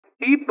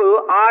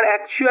people are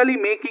actually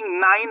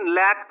making 9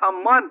 lakh a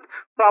month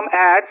from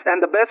ads,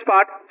 and the best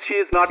part, she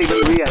is not even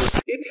real.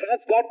 It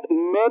has got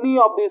many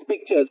of these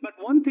pictures, but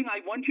one thing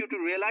I want you to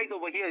realize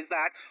over here is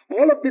that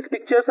all of these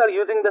pictures are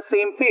using the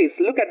same face.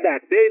 Look at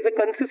that. There is a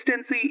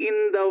consistency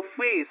in the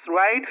face,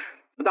 right?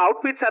 The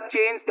outfits have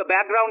changed, the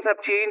backgrounds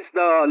have changed,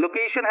 the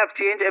location has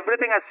changed,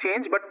 everything has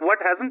changed, but what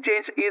hasn't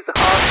changed is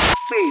her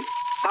face.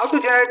 How to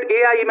generate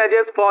AI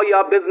images for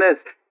your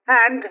business,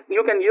 and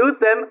you can use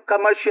them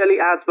commercially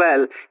as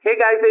well. Hey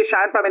guys, this is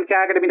Shan from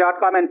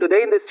inpainting.com, and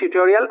today in this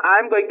tutorial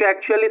I'm going to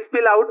actually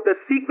spill out the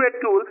secret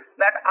tool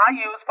that I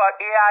use for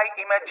AI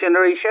image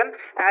generation,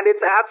 and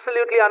it's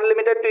absolutely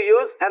unlimited to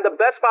use, and the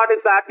best part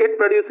is that it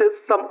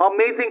produces some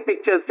amazing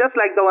pictures just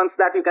like the ones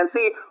that you can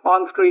see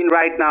on screen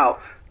right now.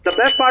 The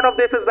best part of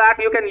this is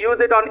that you can use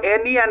it on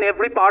any and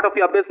every part of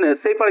your business.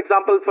 Say for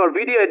example, for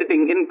video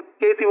editing, in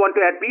case you want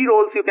to add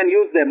B-rolls, you can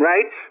use them,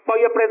 right? For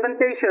your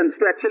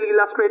presentations, to actually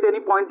illustrate any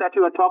point that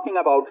you are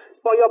talking about.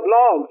 For your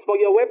blogs, for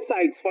your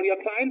websites, for your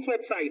client's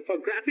website,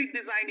 for graphic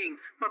designing,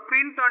 for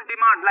print on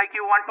demand, like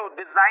you want to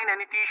design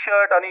any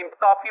t-shirt, any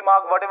coffee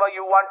mug, whatever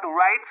you want to,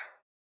 right?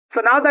 So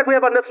now that we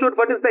have understood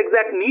what is the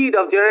exact need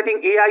of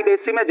generating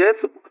AI-based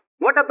images,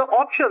 what are the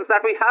options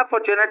that we have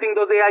for generating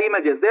those AI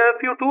images? There are a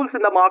few tools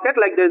in the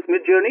market, like there is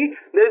Midjourney,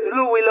 there is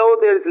Blue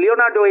Willow, there is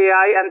Leonardo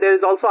AI, and there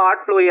is also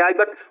Artflow AI,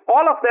 but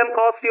all of them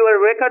cost you a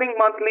recurring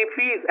monthly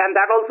fees, and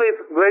that also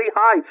is very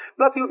high.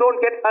 Plus, you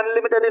don't get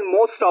unlimited in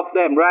most of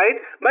them, right?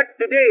 But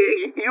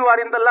today, you are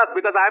in the luck,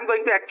 because I'm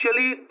going to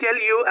actually tell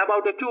you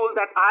about a tool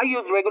that I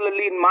use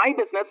regularly in my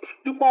business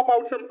to pop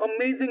out some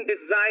amazing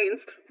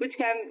designs, which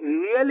can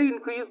really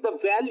increase the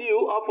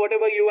value of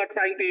whatever you are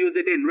trying to use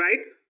it in, right?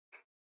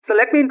 So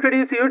let me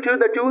introduce you to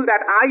the tool that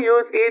I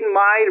use in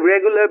my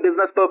regular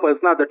business purpose.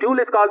 Now the tool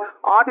is called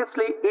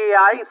Artistly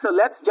AI. So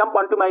let's jump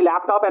onto my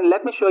laptop and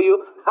let me show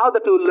you how the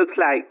tool looks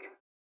like.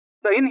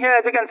 So in here,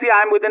 as you can see,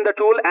 I'm within the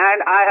tool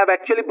and I have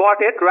actually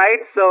bought it,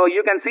 right? So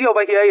you can see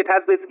over here, it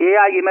has this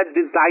AI image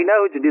designer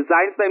which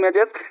designs the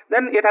images.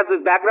 Then it has this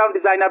background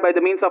designer by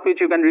the means of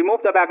which you can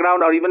remove the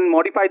background or even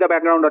modify the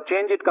background or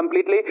change it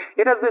completely.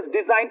 It has this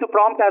design to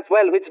prompt as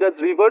well, which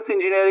does reverse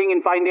engineering in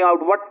finding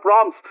out what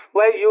prompts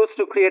were used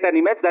to create an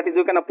image. That is,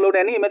 you can upload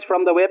any image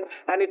from the web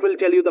and it will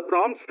tell you the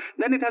prompts.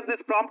 Then it has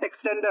this prompt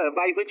extender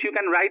by which you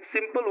can write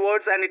simple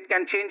words and it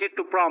can change it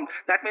to prompt.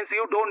 That means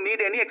you don't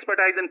need any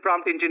expertise in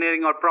prompt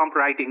engineering or prompt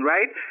writing,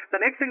 right?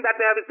 The next thing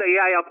that they have is the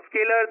AI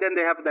upscaler. Then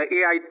they have the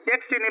AI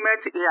text in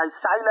image, AI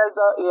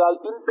stylizer, AI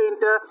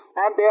inpainter,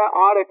 and there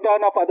are a ton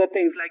of other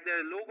things like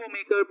their logo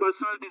maker,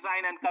 personal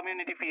design, and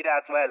community feed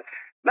as well.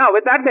 Now,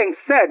 with that being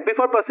said,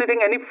 before proceeding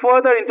any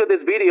further into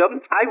this video,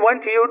 I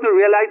want you to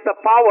realize the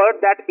power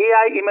that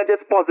AI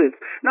images possess.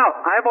 Now,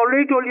 I have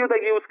already told you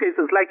the use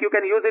cases, like you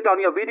can use it on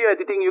your video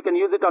editing, you can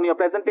use it on your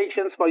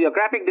presentations, for your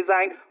graphic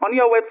design, on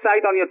your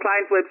website, on your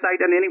client's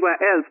website, and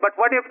anywhere else. But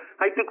what if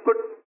I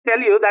could tell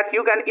you that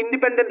you can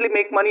independently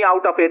make money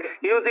out of it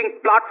using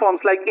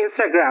platforms like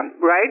Instagram,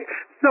 right?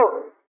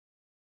 So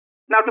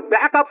now, to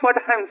back up what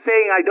I'm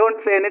saying, I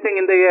don't say anything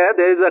in the air.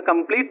 There is a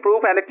complete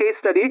proof and a case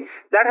study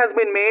that has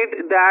been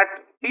made that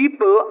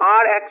people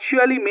are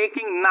actually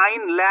making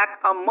 9 lakh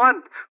a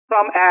month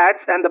from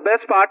ads, and the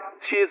best part,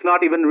 she is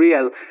not even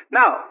real.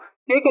 Now,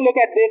 take a look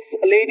at this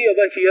lady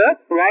over here,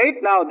 right?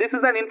 Now, this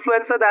is an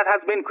influencer that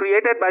has been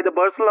created by the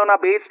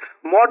Barcelona-based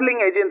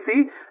modeling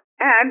agency,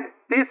 and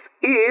this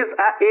is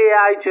an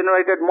AI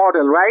generated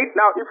model, right?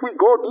 Now, if we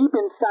go deep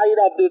inside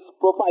of this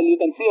profile, you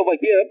can see over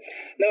here,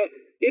 now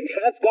it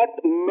has got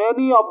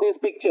many of these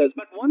pictures,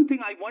 but one thing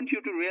I want you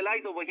to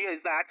realize over here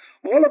is that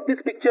all of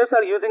these pictures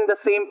are using the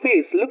same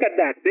face. Look at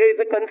that. There is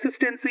a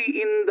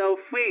consistency in the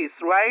face,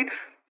 right?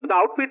 The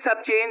outfits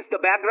have changed, the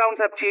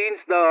backgrounds have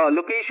changed, the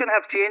location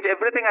have changed,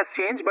 everything has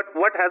changed, but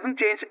what hasn't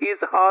changed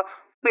is her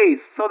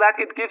face, so that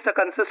it gives a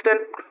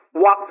consistent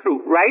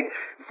walkthrough, right?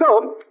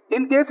 So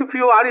in case if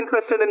you are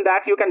interested in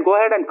that, you can go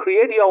ahead and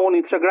create your own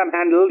Instagram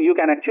handle. You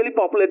can actually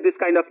populate this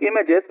kind of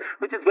images,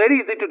 which is very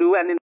easy to do.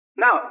 And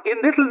now, in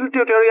this little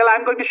tutorial,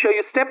 I'm going to show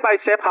you step by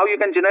step how you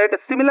can generate a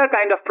similar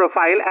kind of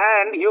profile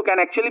and you can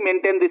actually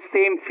maintain the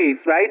same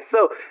face, right?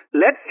 So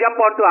let's jump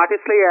on to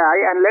Artistly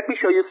AI and let me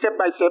show you step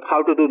by step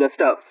how to do the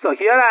stuff. So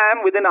here I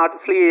am within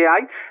Artistly AI,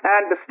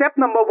 and the step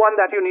number 1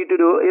 that you need to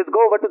do is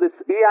go over to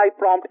this AI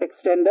prompt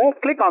extender,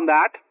 click on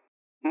that.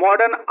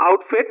 Modern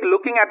outfit,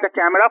 looking at the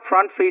camera,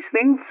 front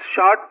facing,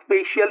 short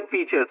facial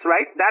features,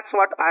 right? That's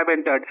what I've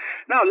entered.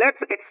 Now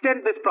let's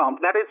extend this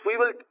prompt. That is, we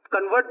will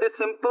convert this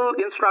simple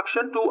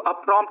instruction to a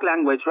prompt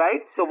language,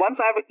 right? So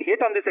once I've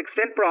hit on this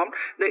extend prompt,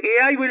 the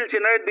AI will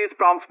generate these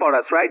prompts for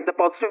us, right? The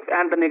positive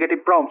and the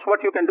negative prompts.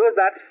 What you can do is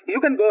that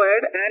you can go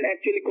ahead and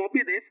actually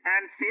copy this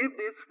and save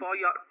this for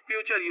your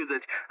future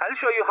usage. I'll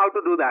show you how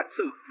to do that.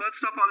 So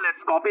first of all,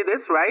 let's copy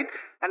this, right?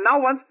 And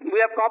now once we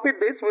have copied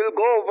this, we'll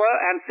go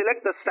over and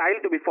select the style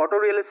to be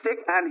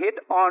photorealistic and hit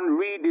on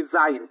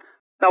redesign.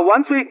 Now,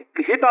 once we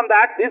hit on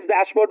that, this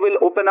dashboard will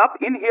open up.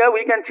 In here,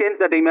 we can change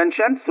the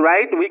dimensions,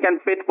 right? We can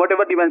fit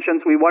whatever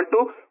dimensions we want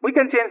to. We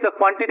can change the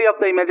quantity of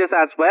the images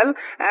as well,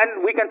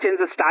 and we can change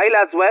the style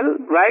as well,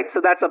 right?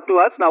 So that's up to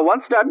us. Now,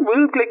 once done,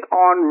 we'll click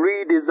on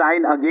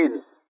redesign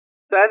again.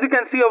 So as you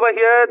can see over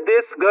here,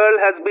 this girl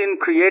has been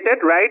created,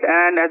 right?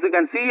 And as you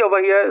can see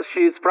over here,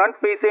 she's front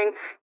facing,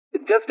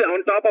 just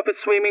on top of a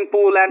swimming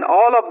pool, and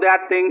all of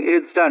that thing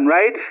is done,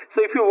 right?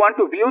 So if you want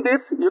to view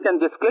this, you can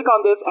just click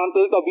on this and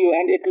take a view,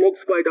 and it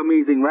looks quite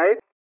amazing, right?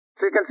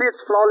 So you can see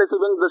it's flawless,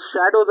 even the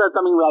shadows are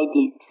coming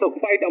rightly. So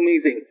quite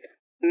amazing.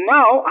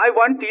 Now I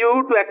want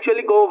you to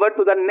actually go over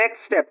to the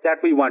next step that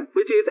we want,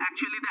 which is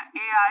actually the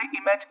AI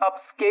image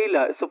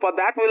upscaler. So for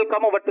that, we'll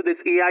come over to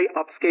this AI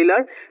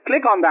upscaler,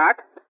 click on that,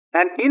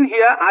 and in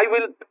here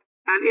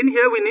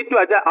we need to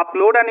either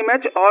upload an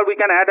image, or we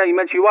can add an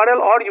image URL,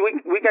 or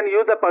we can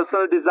use a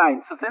personal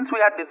design. So since we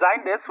have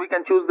designed this, we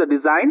can choose the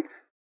design,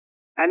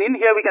 and in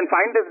here we can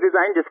find this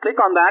design. Just click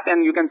on that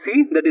and you can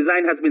see the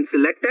design has been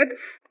selected.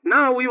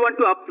 Now we want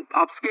to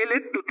upscale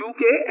it to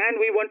 2K, and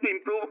we want to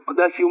improve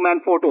the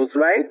human photos,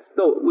 right?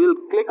 So we'll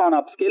click on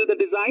upscale the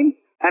design.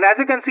 And as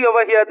you can see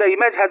over here, the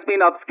image has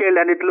been upscaled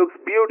and it looks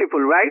beautiful,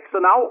 right? So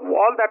now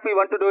all that we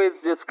want to do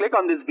is just click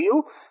on this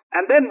view,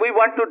 and then we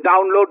want to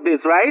download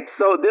this, right?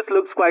 So this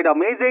looks quite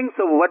amazing.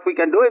 So what we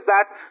can do is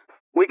that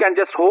we can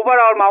just hover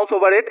our mouse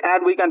over it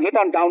and we can hit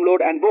on download,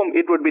 and boom,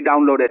 it would be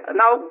downloaded.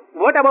 Now,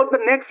 what about the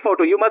next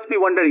photo? You must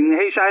be wondering,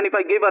 hey Shayan, if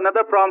I give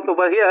another prompt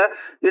over here,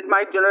 it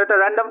might generate a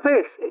random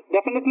face.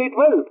 Definitely it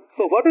will.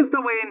 So what is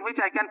the way in which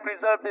I can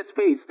preserve this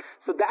face?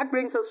 So that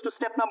brings us to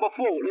step number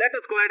 4. Let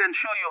us go ahead and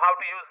show you how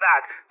to use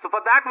that. So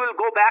for that, we'll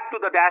go back to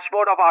the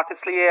dashboard of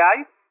Artistly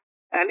AI.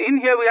 And in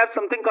here we have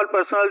something called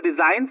Personal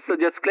Designs. So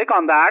just click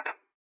on that.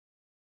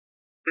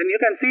 And you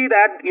can see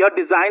that your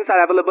designs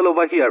are available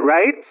over here,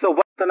 right? So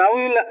now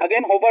we will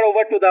again hover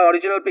over to the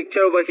original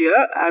picture over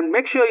here and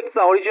make sure it's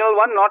the original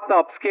one, not the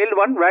upscaled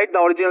one, right? The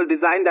original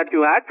design that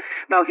you had.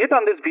 Now hit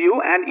on this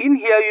view, and in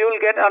here you will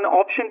get an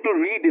option to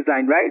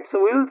redesign, right?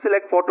 So we will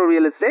select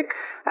photorealistic,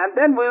 and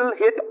then we will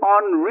hit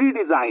on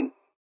redesign.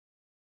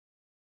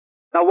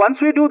 Now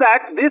once we do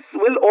that, this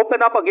will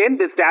open up again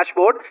this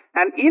dashboard,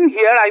 and in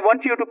here I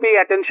want you to pay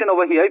attention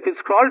over here. If you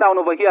scroll down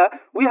over here,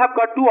 we have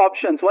got two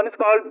options. One is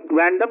called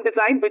random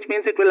design, which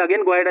means it will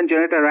again go ahead and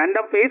generate a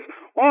random face,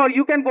 or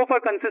you can go for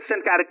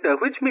consistent character,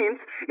 which means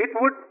it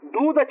would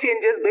do the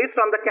changes based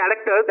on the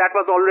character that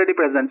was already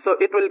present. So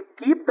it will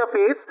keep the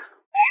face,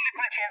 or it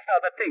will change the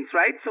other things,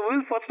 right? So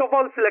we'll first of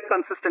all select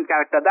consistent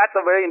character. That's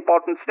a very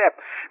important step.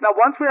 Now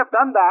once we have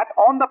done that,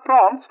 on the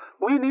prompts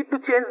we need to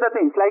change the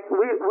things. Like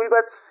we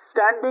were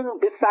standing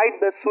beside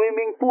the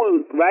swimming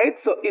pool, right?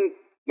 So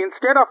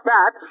instead of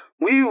that,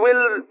 we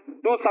will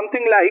do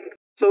something like,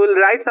 so we'll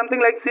write something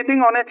like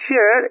sitting on a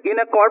chair in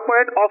a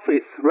corporate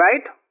office,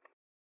 right?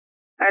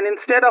 And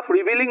instead of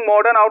revealing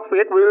modern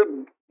outfit,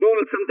 we'll do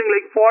something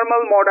like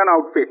formal modern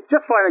outfit,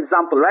 just for an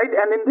example, right?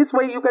 And in this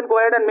way you can go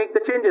ahead and make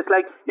the changes.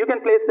 Like you can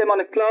place them on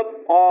a club,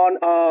 on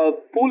a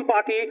pool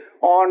party,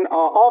 on an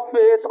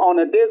office, on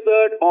a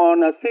desert,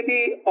 on a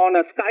city, on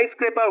a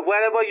skyscraper,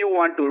 wherever you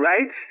want to,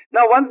 right?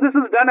 Now once this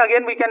is done,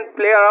 again we can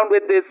play around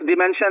with these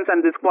dimensions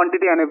and this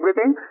quantity and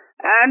everything,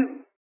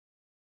 and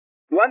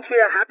once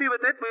we are happy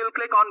with it, we will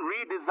click on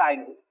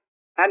redesign,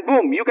 and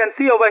boom, you can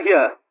see over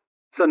here.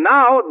 So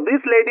now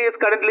this lady is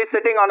currently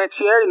sitting on a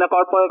chair in a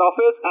corporate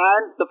office,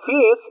 and the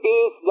face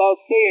is the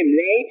same,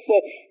 right? So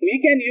we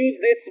can use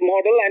this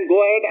model and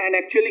go ahead and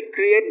actually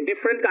create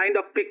different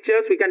kind of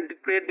pictures. We can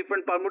create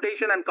different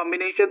permutation and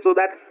combination so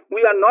that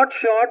we are not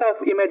short of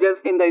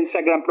images in the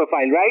Instagram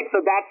profile, right? So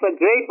that's a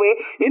great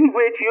way in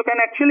which you can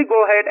actually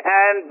go ahead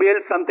and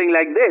build something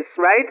like this,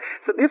 right?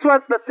 So this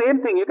was the same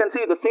thing. You can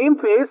see the same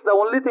face. The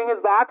only thing is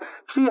that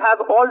she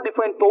has all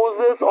different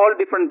poses, all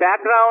different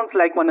backgrounds,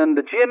 like one on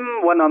the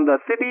gym, one on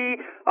the city,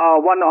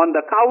 one on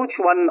the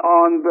couch, one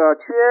on the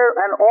chair,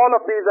 and all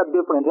of these are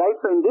different, right?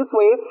 So in this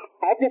way,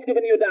 I've just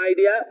given you the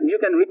idea. You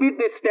can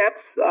repeat these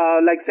steps,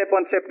 like step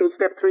 1, step 2,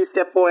 step 3,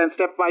 step 4, and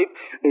step 5.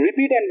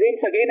 Repeat and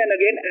rinse again and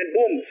again, and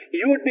boom,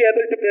 you would be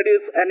able to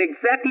produce an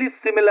exactly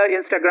similar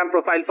Instagram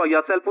profile for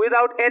yourself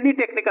without any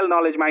technical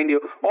knowledge, mind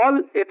you.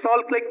 It's all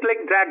click,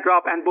 click, drag,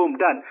 drop, and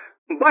boom, done.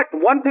 But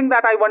one thing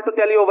that I want to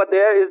tell you over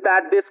there is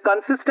that this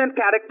consistent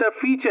character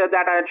feature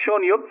that I had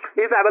shown you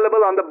is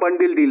available on the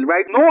bundle deal,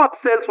 right? No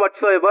upsells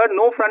whatsoever,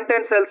 no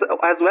front-end sales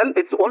as well.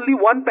 It's only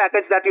one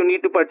package that you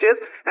need to purchase,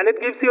 and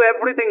it gives you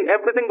everything.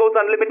 Everything goes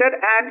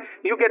unlimited, and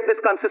you get this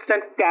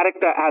consistent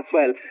character as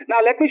well.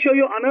 Now let me show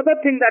you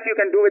another thing that you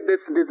can do with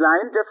this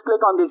design. Just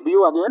click on this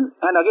view again,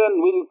 and again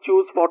we'll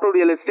choose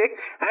photorealistic,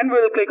 and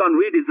we'll click on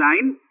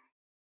redesign.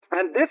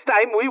 And this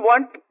time we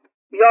want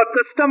your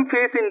custom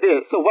face in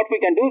there. So what we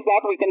can do is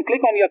that we can click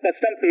on your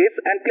custom face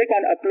and click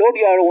on upload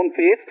your own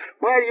face,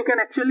 where you can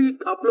actually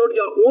upload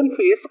your own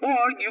face,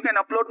 or you can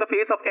upload the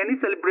face of any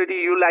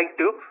celebrity you like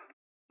to.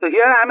 So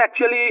here I'm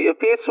actually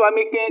face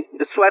swapping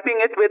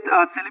it with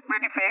a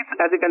celebrity face,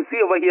 as you can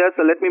see over here.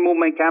 So let me move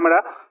my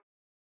camera.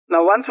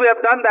 Now, once we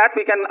have done that,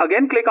 we can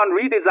again click on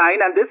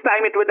redesign, and this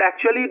time it would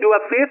actually do a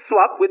face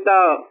swap with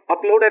the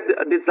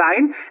uploaded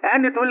design,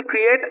 and it will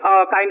create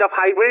a kind of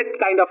hybrid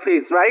kind of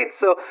face, right?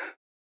 So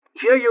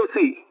here you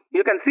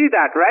can see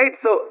that, right?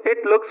 So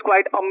it looks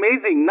quite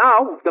amazing.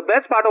 Now, the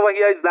best part over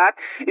here is that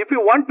if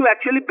you want to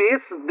actually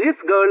base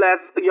this girl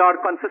as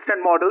your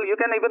consistent model, you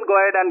can even go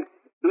ahead and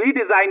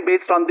redesign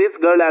based on this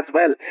girl as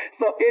well.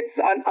 So it's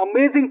an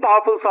amazing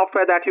powerful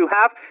software that you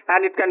have,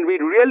 and it can be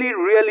really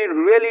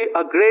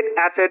a great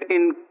asset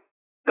in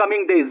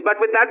coming days. But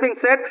with that being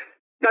said,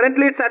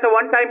 currently it's at a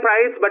one-time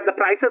price, but the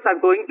prices are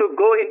going to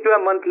go into a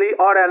monthly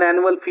or an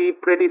annual fee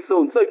pretty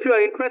soon. So if you are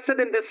interested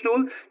in this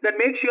tool, then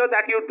make sure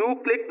that you do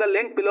click the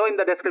link below in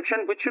the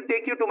description, which should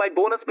take you to my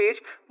bonus page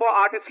for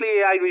Artistly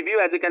AI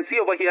review, as you can see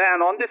over here.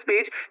 And on this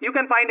page, you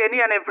can find any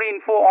and every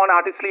info on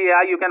Artistly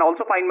AI. You can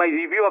also find my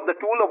review of the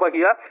tool over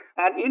here.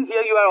 And in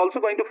here, you are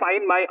also going to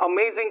find my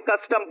amazing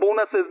custom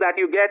bonuses that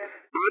you get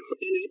as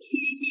an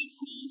absolutely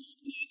free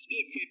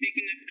if you're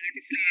picking up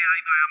Artistly AI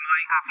via my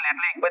affiliate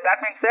link. With that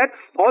being said,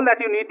 all that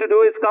you need to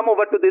do is come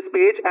over to this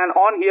page, and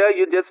on here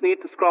you just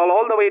need to scroll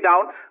all the way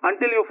down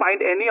until you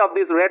find any of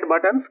these red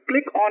buttons.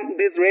 Click on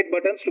these red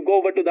buttons to go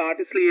over to the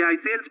Artistly AI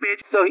sales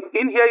page. So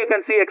in here you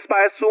can see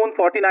expire soon,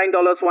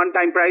 $49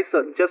 one-time price,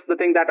 so just the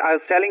thing that I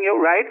was telling you,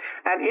 right?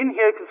 And in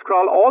here if you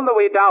scroll all the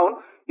way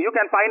down, you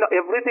can find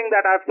everything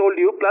that I've told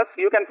you, plus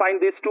you can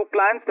find these two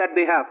plans that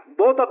they have.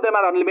 Both of them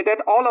are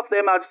unlimited, all of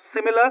them are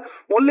similar.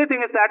 Only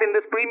thing is that in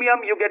this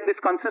premium, you get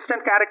this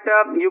consistent character,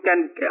 you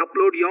can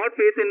upload your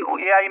face in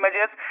AI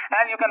images,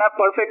 and you can have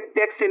perfect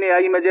text in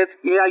AI images,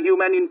 AI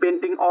human in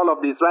painting, all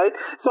of these, right?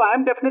 So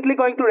I'm definitely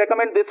going to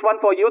recommend this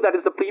one for you. That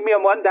is the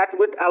premium one that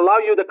would allow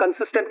you the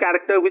consistent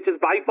character, which is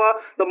by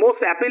far the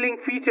most appealing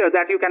feature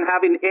that you can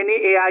have in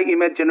any AI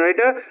image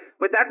generator.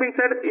 With that being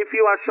said, if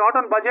you are short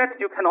on budget,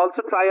 you can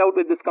also try out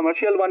with this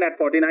commercial one at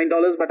 $49.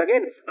 But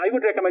again, I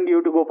would recommend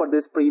you to go for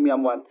this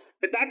premium one.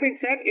 With that being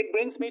said, it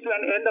brings me to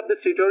an end of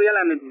this tutorial,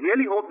 and I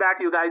really hope that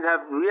you guys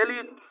have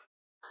really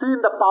seen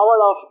the power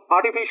of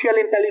artificial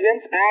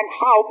intelligence and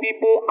how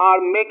people are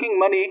making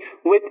money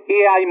with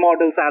AI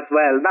models as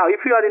well. Now,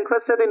 if you are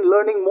interested in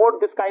learning more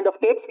this kind of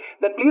tips,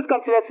 then please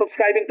consider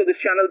subscribing to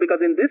this channel,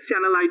 because in this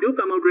channel I do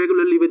come out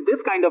regularly with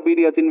this kind of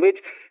videos in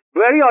which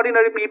very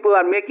ordinary people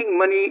are making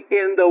money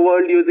in the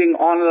world using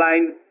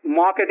online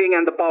marketing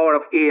and the power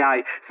of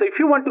AI. So if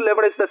you want to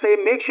leverage the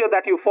same, make sure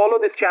that you follow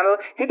this channel,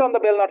 hit on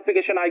the bell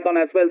notification icon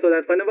as well, so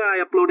that whenever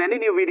I upload any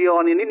new video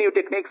on any new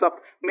techniques of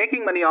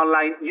making money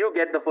online, you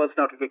get the first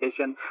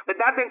notification. With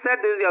that being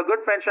said, this is your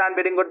good friend Shan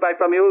bidding goodbye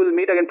from you. We'll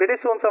meet again pretty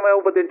soon somewhere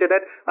over the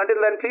internet. Until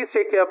then, please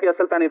take care of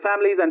yourself and your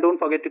families, and don't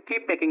forget to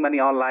keep making money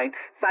online.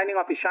 Signing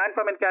off is Shan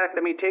from Inca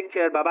Academy. Take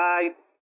care. Bye-bye.